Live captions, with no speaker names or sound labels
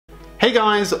Hey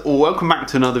guys, welcome back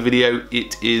to another video.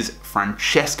 It is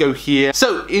Francesco here.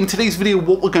 So in today's video,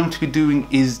 what we're going to be doing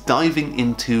is diving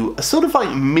into a sort of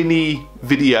like mini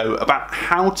video about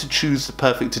how to choose the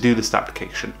perfect to-do list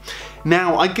application.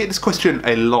 Now, I get this question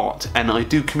a lot and I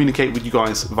do communicate with you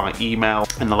guys via email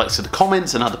and the likes of the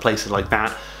comments and other places like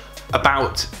that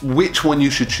about which one you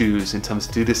should choose in terms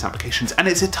of to-do list applications. And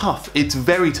it's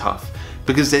very tough,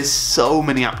 because there's so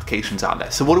many applications out there.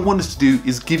 So what I wanted to do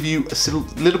is give you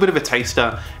a little bit of a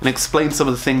taster and explain some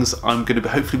of the things I'm going to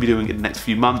hopefully be doing in the next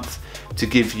few months to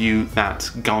give you that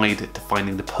guide to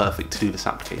finding the perfect to-do list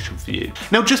application for you.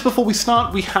 Now, just before we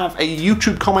start, we have a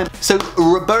YouTube comment. So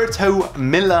Roberto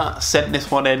Miller sent this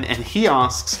one in and he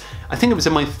asks, I think it was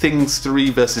in my Things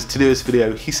 3 versus Todoist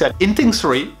video, he said, in Things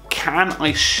 3, can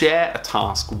I share a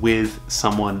task with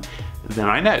someone that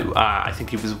I know? I think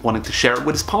he was wanting to share it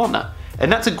with his partner.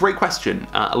 And that's a great question.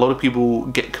 A lot of people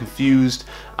get confused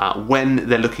when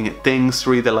they're looking at Things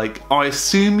 3. They're like, oh, I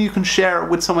assume you can share it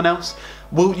with someone else.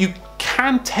 Well, you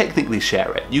can technically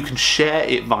share it. You can share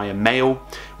it via mail,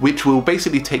 which will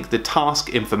basically take the task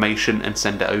information and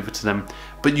send it over to them.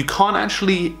 But you can't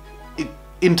actually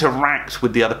interact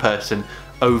with the other person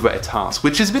over a task,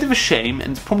 which is a bit of a shame,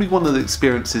 and it's probably one of the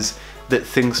experiences that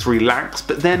Things 3 lacks.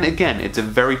 But then again, it's a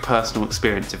very personal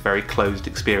experience, a very closed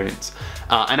experience.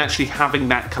 And actually having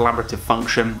that collaborative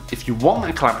function, if you want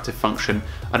that collaborative function,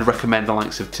 I'd recommend the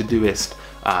likes of Todoist,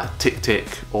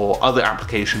 TickTick, or other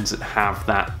applications that have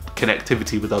that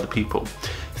connectivity with other people.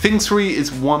 Things 3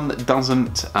 is one that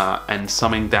doesn't, and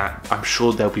something that I'm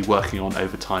sure they'll be working on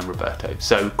over time, Roberto.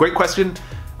 So great question.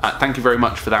 Thank you very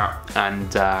much for that,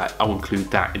 and I'll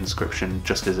include that in the description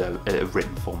just as a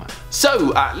written format. So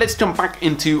let's jump back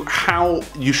into how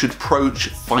you should approach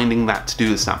finding that to-do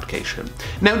list application.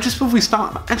 Now, just before we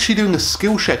start, I'm actually doing a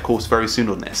Skillshare course very soon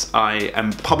on this. I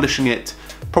am publishing it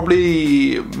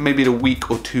probably maybe in a week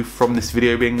or two from this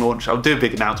video being launched. I'll do a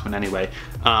big announcement anyway,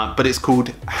 but it's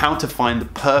called How to Find the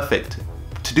Perfect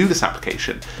to-do list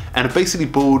application, and I basically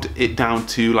boiled it down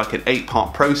to like an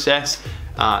 8-part process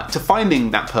to finding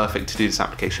that perfect to-do list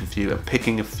application for you and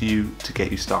picking a few to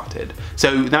get you started.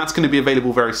 So that's going to be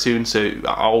available very soon, so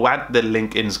I'll add the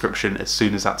link in the description as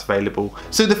soon as that's available.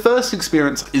 So the first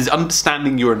experience is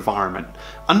understanding your environment.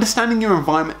 Understanding your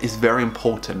environment is very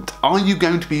important. Are you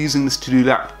going to be using this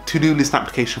to-do list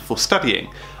application for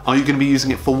studying? Are you going to be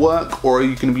using it for work, or are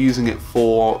you going to be using it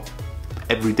for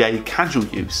everyday casual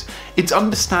use? It's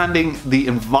understanding the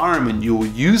environment you'll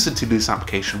use a to-do list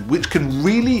application, which can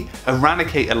really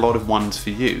eradicate a lot of ones for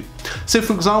you. So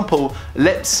for example,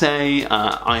 let's say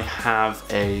I have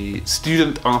a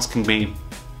student asking me,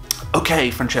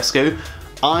 okay, Francesco,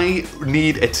 I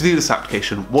need a to-do list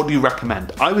application. What do you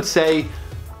recommend? I would say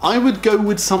I would go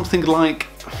with something like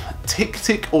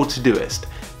TickTick or Todoist.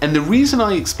 And the reason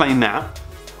I explain that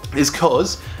is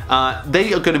because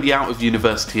they are going to be out of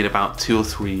university in about 2 or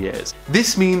 3 years.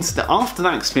 This means that after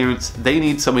that experience, they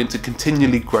need someone to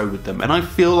continually grow with them, and I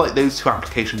feel like those two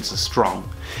applications are strong.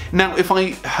 Now, if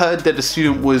I heard that a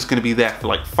student was going to be there for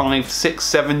like 5, 6,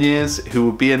 7 years, who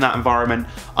would be in that environment,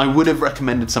 I would have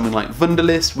recommended something like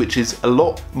Wunderlist, which is a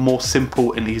lot more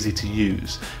simple and easy to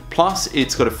use. Plus,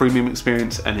 it's got a freemium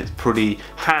experience and it's pretty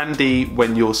handy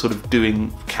when you're sort of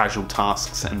doing casual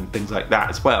tasks and things like that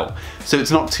as well. So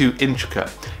it's not too intricate.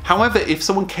 However, if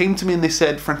someone came to me and they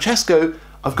said, Francesco,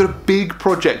 I've got a big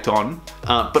project on,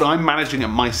 but I'm managing it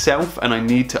myself and I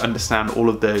need to understand all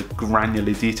of the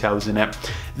granular details in it,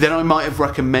 then I might have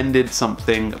recommended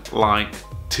something like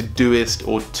Todoist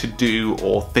or To-Do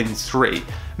or Things 3,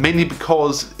 mainly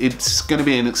because it's going to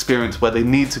be an experience where they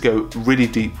need to go really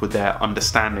deep with their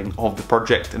understanding of the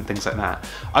project and things like that.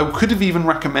 I could have even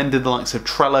recommended the likes of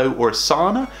Trello or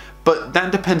Asana, but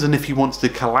that depends on if you want to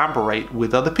collaborate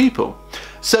with other people.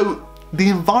 So the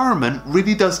environment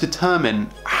really does determine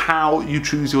how you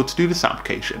choose your to-do list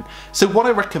application. So what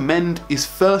I recommend is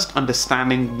first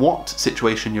understanding what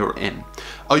situation you're in.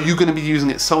 Are you going to be using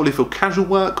it solely for casual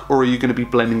work, or are you going to be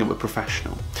blending it with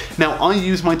professional? Now, I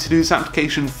use my to-do list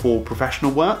application for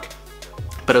professional work,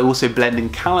 but I also blend in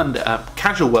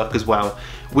casual work as well,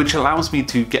 which allows me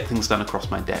to get things done across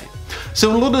my day.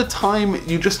 So a lot of the time,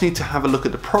 you just need to have a look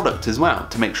at the product as well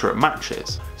to make sure it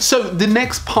matches. So the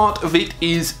next part of it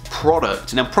is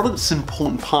product. Now, product is an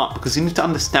important part because you need to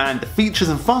understand the features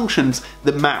and functions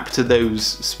that map to those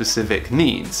specific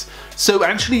needs. So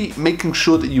actually making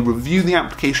sure that you review the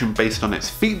application based on its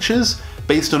features,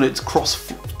 based on its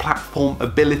cross-platform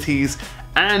abilities,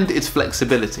 and its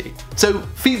flexibility. So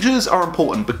features are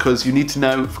important because you need to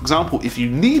know, for example, if you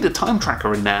need a time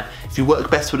tracker in there, if you work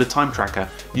best with a time tracker,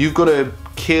 you've got to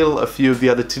kill a few of the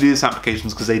other to-do-list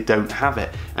applications because they don't have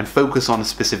it and focus on a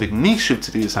specific niche of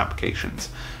to-do-list applications.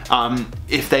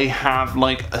 If they have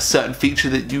like a certain feature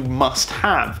that you must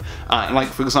have, like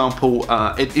for example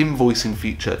an invoicing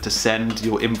feature to send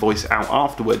your invoice out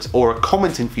afterwards, or a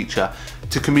commenting feature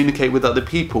to communicate with other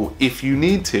people if you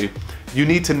need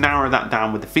to narrow that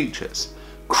down with the features.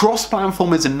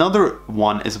 Cross-platform is another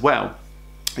one as well,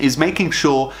 is making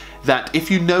sure that if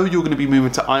you know you're going to be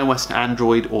moving to iOS to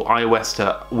Android or iOS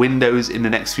to Windows in the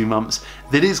next few months,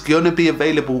 that it's going to be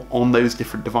available on those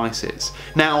different devices.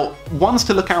 Now, ones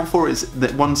to look out for is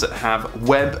the ones that have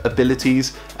web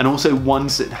abilities, and also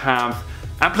ones that have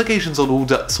applications on all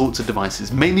sorts of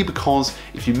devices, mainly because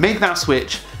if you make that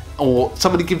switch or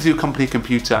somebody gives you a company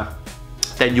computer,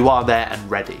 then you are there and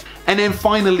ready. And then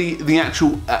finally, the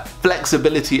actual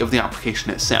flexibility of the application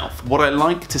itself. What I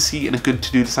like to see in a good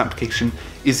to-do-list application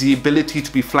is the ability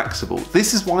to be flexible.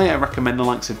 This is why I recommend the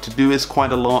likes of Todoist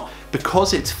quite a lot,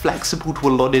 because it's flexible to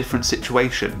a lot of different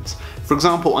situations. For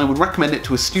example, I would recommend it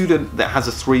to a student that has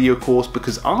a 3-year course,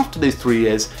 because after those 3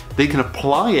 years, they can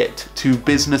apply it to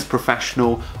business,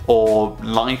 professional, or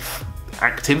life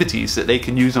activities that they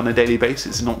can use on a daily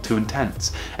basis, not too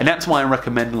intense. And that's why I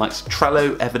recommend like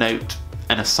Trello, Evernote,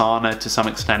 and Asana to some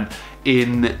extent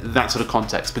in that sort of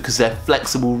context, because they're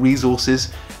flexible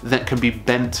resources that can be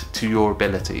bent to your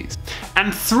abilities.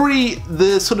 And 3,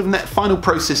 the sort of final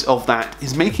process of that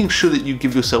is making sure that you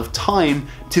give yourself time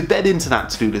to bed into that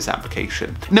to-do list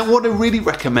application. Now, what I really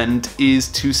recommend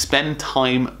is to spend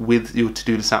time with your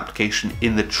to-do list application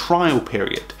in the trial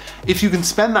period. If you can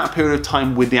spend that period of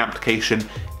time with the application,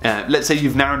 let's say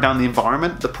you've narrowed down the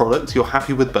environment, the product, you're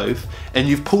happy with both, and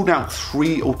you've pulled out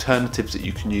 3 alternatives that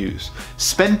you can use.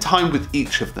 Spend time with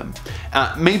each of them.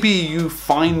 Maybe you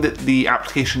find that the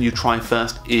application you try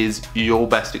first is your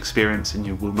best experience and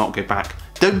you will not go back.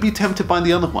 Don't be tempted by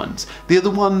the other ones. The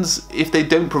other ones, if they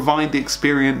don't provide the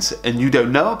experience and you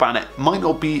don't know about it, might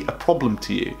not be a problem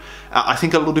to you. I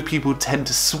think a lot of people tend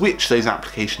to switch those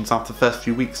applications after the first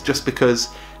few weeks just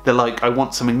because they're like, I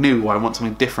want something new or I want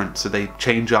something different, so they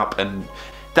change up, and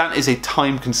that is a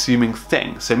time-consuming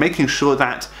thing. So making sure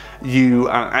that you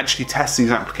actually test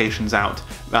these applications out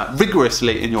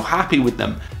rigorously and you're happy with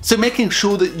them. So making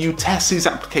sure that you test these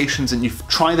applications and you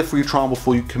try the free trial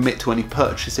before you commit to any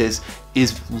purchases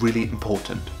is really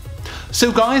important.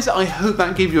 So guys, I hope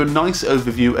that gave you a nice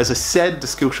overview. As I said, the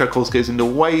Skillshare course goes into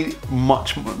way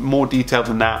much more detail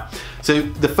than that. So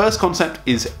the first concept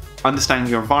is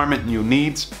understanding your environment and your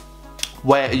needs.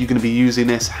 Where are you going to be using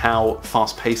this? How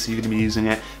fast paced are you going to be using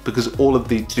it? Because all of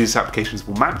the to-do list applications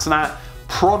will map to that.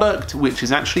 Product, which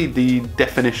is actually the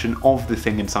definition of the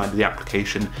thing inside the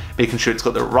application, making sure it's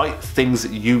got the right things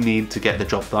that you need to get the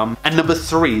job done. And number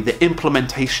 3, the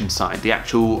implementation side, the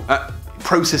actual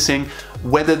processing,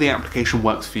 whether the application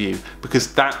works for you,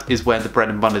 because that is where the bread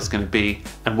and butter is going to be,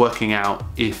 and working out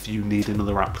if you need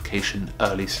another application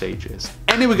early stages.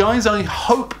 Anyway guys, I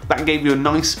hope that gave you a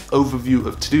nice overview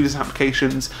of to-do list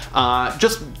applications.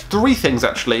 Just 3 things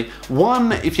actually.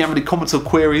 1, if you have any comments or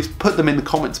queries, put them in the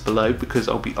comments below, because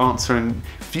I'll be answering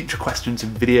future questions in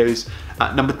videos.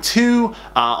 Number 2,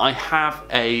 I have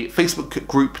a Facebook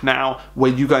group now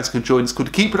where you guys can join. It's called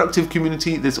the Keep Productive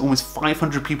Community. There's almost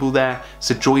 500 people there,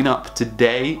 so join up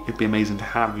today. It'd be amazing to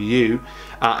have you.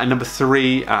 And number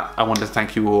 3, I want to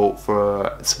thank you all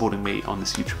for supporting me on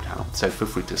this YouTube channel, so feel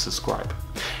free to subscribe.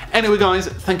 Anyway guys,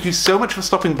 thank you so much for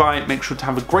stopping by. Make sure to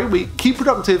have a great week, keep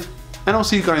productive, and I'll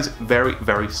see you guys very,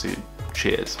 very soon.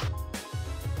 Cheers.